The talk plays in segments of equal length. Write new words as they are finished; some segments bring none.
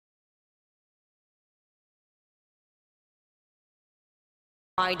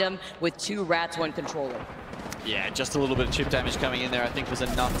behind him with 2 rats, 1 controller. Yeah, just a little bit of chip damage coming in there, I think was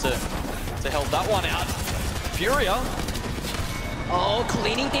enough to help that one out. FURIA. Oh,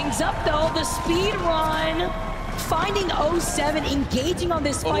 cleaning things up though, the speed run. Finding 07, engaging on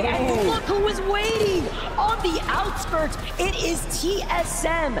this fight, and look who is waiting on the outskirts. It is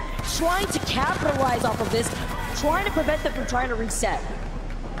TSM trying to capitalize off of this, trying to prevent them from trying to reset.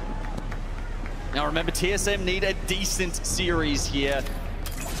 Now remember, TSM need a decent series here.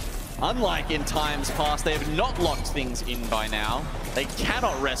 Unlike in times past, they have not locked things in by now. They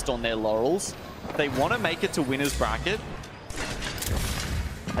cannot rest on their laurels. If they want to make it to winner's bracket,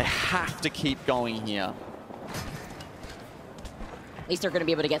 they have to keep going here. At least they're going to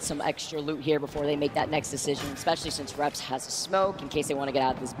be able to get some extra loot here before they make that next decision, especially since Reps has a smoke in case they want to get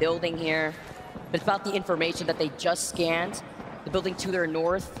out of this building here. But it's about the information that they just scanned. The building to their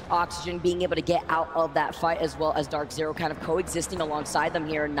north, Oxygen being able to get out of that fight, as well as DarkZero kind of coexisting alongside them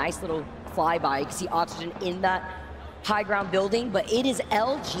here. Nice little flyby. You can see Oxygen in that high ground building, but it is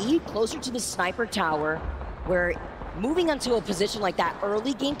LG closer to the sniper tower, where moving onto a position like that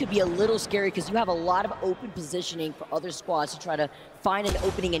early game could be a little scary because you have a lot of open positioning for other squads to try to find an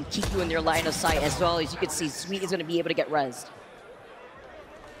opening and keep you in their line of sight, as well as you can see Sweet is going to be able to get rezzed.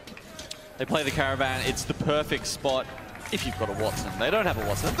 They play the Caravan. It's the perfect spot if you've got a Watson. They don't have a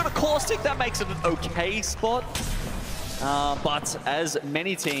Watson. They've got a Caustic. That makes it an okay spot. But as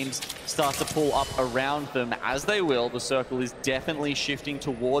many teams start to pull up around them, as they will, the circle is definitely shifting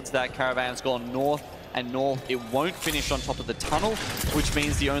towards that Caravan. It's gone north and north. It won't finish on top of the tunnel, which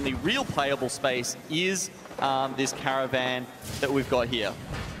means the only real playable space is this Caravan that we've got here.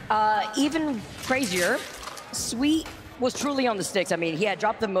 Even crazier, Sweet was truly on the sticks. I mean, he had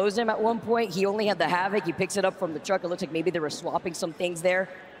dropped the Mosem at one point. He only had the Havoc. He picks it up from the truck. It looks like maybe they were swapping some things there.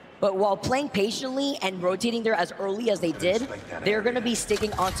 But while playing patiently and rotating there as early as they did, they're going to be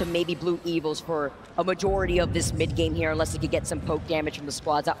sticking onto maybe Blue Evils for a majority of this mid-game here, unless they could get some poke damage from the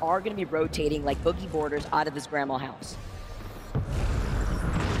squads that are going to be rotating like Boogie Borders out of this grandma house.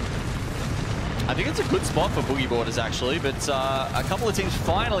 I think it's a good spot for Boogie Borders, actually, but a couple of teams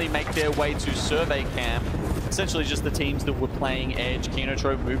finally make their way to Survey Camp. Essentially just the teams that were playing Edge,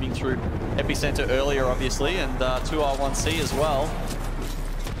 KINOTROPE moving through Epicenter earlier, obviously, and 2R1C as well.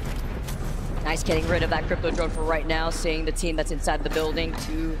 Nice getting rid of that crypto drone for right now, seeing the team that's inside the building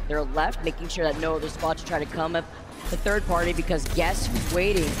to their left, making sure that no other spot to try to come up the third party, because guess who's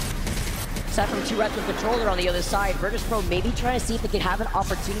waiting? Aside from 2 rats with controller on the other side, Virtus.pro maybe trying to see if they could have an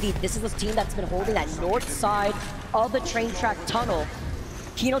opportunity. This is the team that's been holding that north side of the train track tunnel.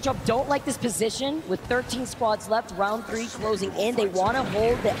 KINOTROPE don't like this position. With 13 squads left, round 3 closing in. They want to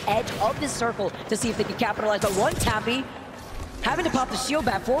hold the edge of this circle to see if they can capitalize. But one tappy having to pop the shield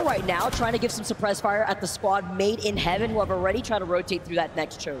back for right now, trying to give some suppress fire at the squad Made in Heaven, who have already tried to rotate through that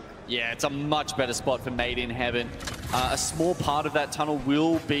next choke. Yeah, it's a much better spot for Made in Heaven. A small part of that tunnel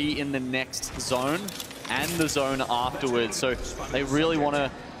will be in the next zone and the zone afterwards. So they really want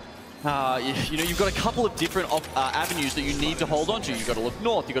to, you know, you've got a couple of different avenues that you need to hold on to. You've got to look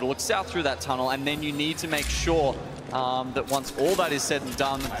north, you've got to look south through that tunnel, and then you need to make sure that once all that is said and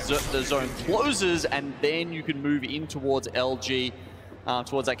done, the zone closes, and then you can move in towards LG,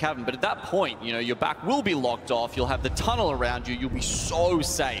 towards that cavern. But at that point, you know, your back will be locked off, you'll have the tunnel around you, you'll be so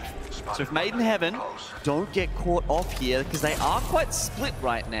safe. So if Made in Heaven don't get caught off here, because they are quite split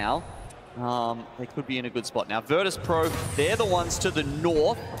right now, they could be in a good spot. Now, Virtus.pro, they're the ones to the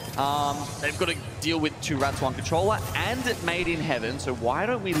north. They've got to deal with 2 rats, 1 controller, and Made in Heaven. So why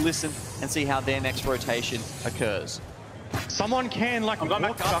don't we listen and see how their next rotation occurs? Someone can, like, walk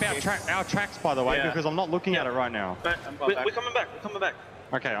up our tracks, by the way, because I'm not looking at it right now. We're coming back, we're coming back.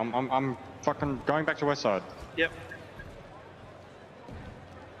 Okay, I'm fucking going back to west side. Yep.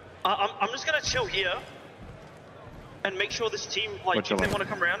 I'm just gonna chill here and make sure this team, like, if they want to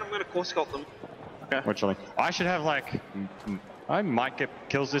come around, I'm gonna core scout them. Okay. We're chilling. I should have, like, I might get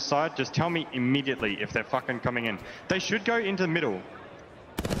kills this side. Just tell me immediately if they're fucking coming in. They should go into the middle.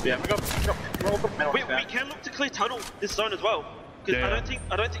 Yeah, we can look to clear tunnel this zone as well. Because I don't think,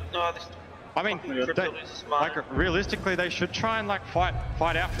 no, this. I mean, like, realistically, they should try and, like, fight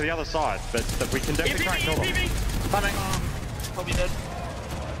out for the other side. But we can definitely try and kill them. Coming. Probably dead.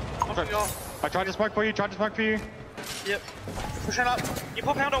 I tried to smoke for you. Yep. Pushing up. You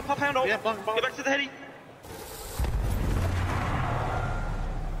pop handle. Yeah, Get back to the heady.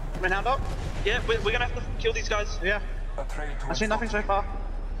 Come in, handle. Yeah, we're gonna have to kill these guys. Yeah. I've seen nothing so far.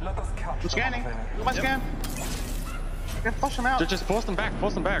 I'm scanning. Look at my scan. Okay, push them out. Just force them back.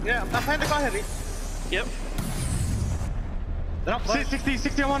 Yeah, I'm playing the guy heavy. Yep. They're not close.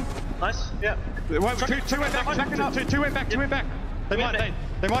 60 on one. Nice, yeah. Two went back. They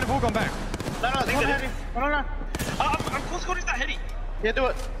might have all gone back. No, I think they did. No. I'm close to that heady. Yeah, do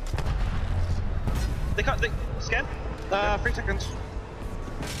it. They scan. 3 seconds.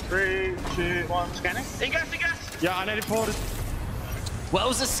 3, 2, 1, scanning. In gas. Yeah, I need forward. Well, it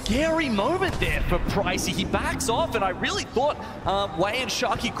was a scary moment there for Pricey. He backs off, and I really thought Wei and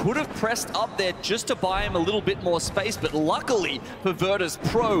Sharky could have pressed up there just to buy him a little bit more space, but luckily for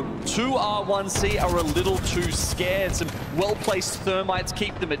Virtus.pro, 2 R1C are a little too scared. Some well-placed thermites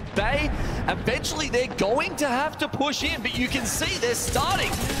keep them at bay. Eventually, they're going to have to push in, but you can see they're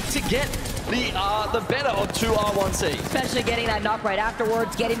starting to get the better of 2 R1C. Especially getting that knock right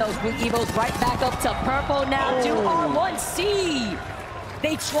afterwards, getting those blue evos right back up to purple now. 2 R1C.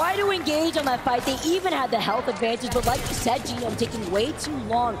 They try to engage on that fight. They even had the health advantage, but like you said, GM, taking way too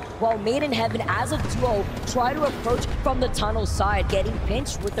long while Made in Heaven as a duo try to approach from the tunnel side, getting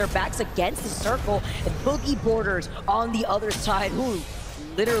pinched with their backs against the circle, and Boogie Borders on the other side, who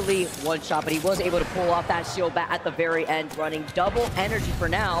literally one shot, but he was able to pull off that shield back at the very end, running double energy for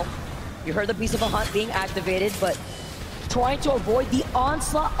now. You heard the Beast of a Hunt being activated, but trying to avoid the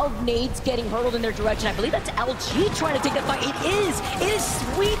onslaught of nades getting hurled in their direction. I believe that's LG trying to take the fight. It is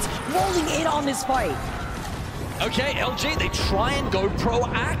Sweet rolling in on this fight. Okay, LG, they try and go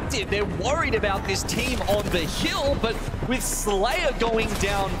proactive. They're worried about this team on the hill, but with Slayer going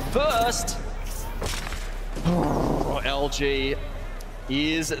down first, LG,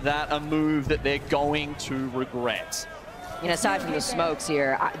 is that a move that they're going to regret? You know, aside from the smokes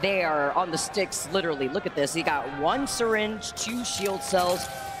here, they are on the sticks, literally. Look at this. He got 1 syringe, 2 shield cells.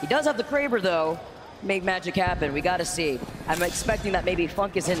 He does have the Kraber, though. Make magic happen. We got to see. I'm expecting that maybe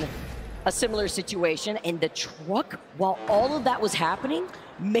Funk is in a similar situation. And the truck, while all of that was happening,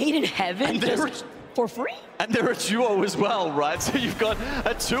 Made in Heaven just for free. And they're a duo as well, right? So you've got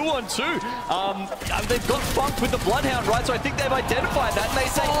a 2-on-2. They've got Funk with the Bloodhound, right? So I think they've identified that, and they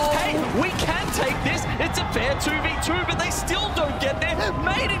say, hey, we can take this. It's a fair 2v2, but they still don't get there.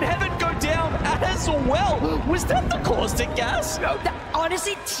 Made in Heaven go down as well. Was that the caustic gas?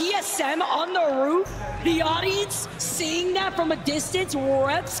 Honestly, TSM on the roof, the audience seeing that from a distance,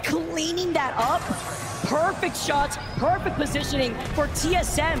 reps cleaning that up. Perfect shots, perfect positioning for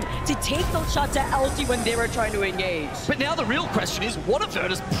TSM to take those shots at LG when they were trying to engage. But now the real question is, what are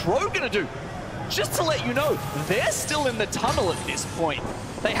Virtus.pro gonna do? Just to let you know, they're still in the tunnel at this point.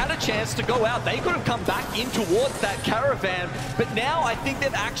 They had a chance to go out. They could have come back in towards that caravan, but now I think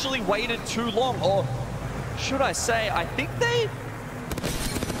they've actually waited too long. Or should I say, I think they...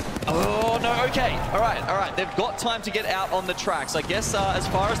 Oh, no, okay. All right. They've got time to get out on the tracks. I guess as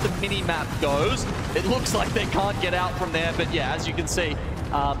far as the mini-map goes, it looks like they can't get out from there. But yeah, as you can see,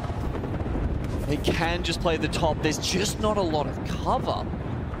 they can just play the top. There's just not a lot of cover.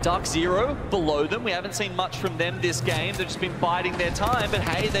 DarkZero below them. We haven't seen much from them this game. They've just been biding their time. But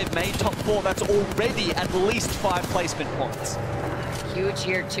hey, they've made top 4. That's already at least 5 placement points. Huge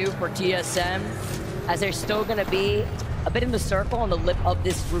here, too, for TSM, as they're still going to be a bit in the circle on the lip of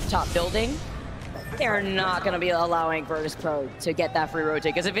this rooftop building. They're not going to be allowing Virtus.pro to get that free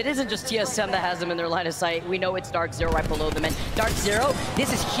rotate, because if it isn't just TSM that has them in their line of sight, we know it's DarkZero right below them. And DarkZero,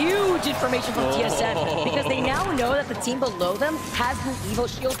 this is huge information from TSM, because they now know that the team below them has blue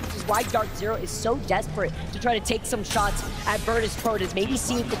Evo shields, which is why DarkZero is so desperate to try to take some shots at Virtus.pro to maybe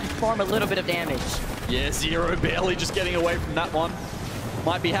see if they can farm a little bit of damage. Yeah, Zero barely just getting away from that one.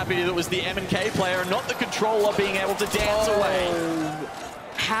 Might be happy that it was the M&K player, not the controller, being able to dance away.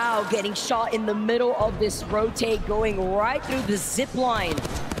 How getting shot in the middle of this rotate, going right through the zip line.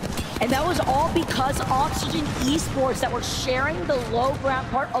 And that was all because Oxygen Esports, that were sharing the low ground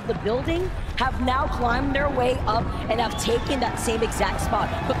part of the building, have now climbed their way up and have taken that same exact spot.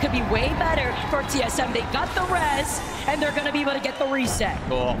 But could be way better for TSM. They got the res, and they're going to be able to get the reset.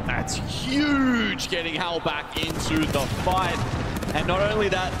 Oh, that's huge, getting Hal back into the fight. And not only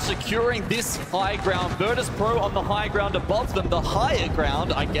that, securing this high ground. Virtus.pro on the high ground above them, the higher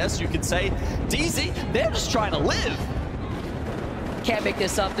ground, I guess you could say. DZ, they're just trying to live. Can't make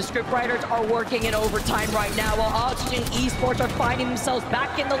this up. The scriptwriters are working in overtime right now, while Oxygen Esports are finding themselves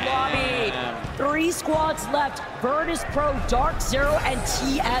back in the lobby. 3 squads left: Virtus.pro, DarkZero, and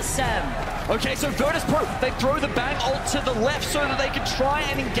TSM. Okay, so Virtus.pro, they throw the bang ult to the left so that they can try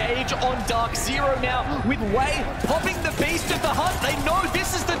and engage on DarkZero now. With Wei popping the Beast of the Hunt, they know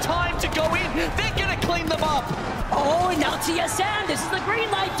this is the time to go in. They're gonna clean them up. Oh, and now TSM, this is the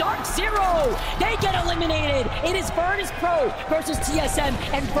green light. DarkZero, they get eliminated. It is Virtus.pro versus TSM,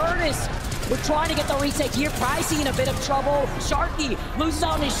 and Virtus We're trying to get the retake here. Pricey in a bit of trouble. Sharky loses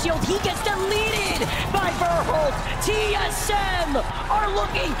out on his shield. He gets deleted by Verholt. TSM are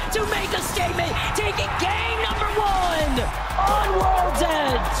looking to make a statement, taking game number 1 on World's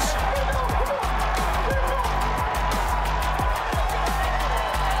Edge.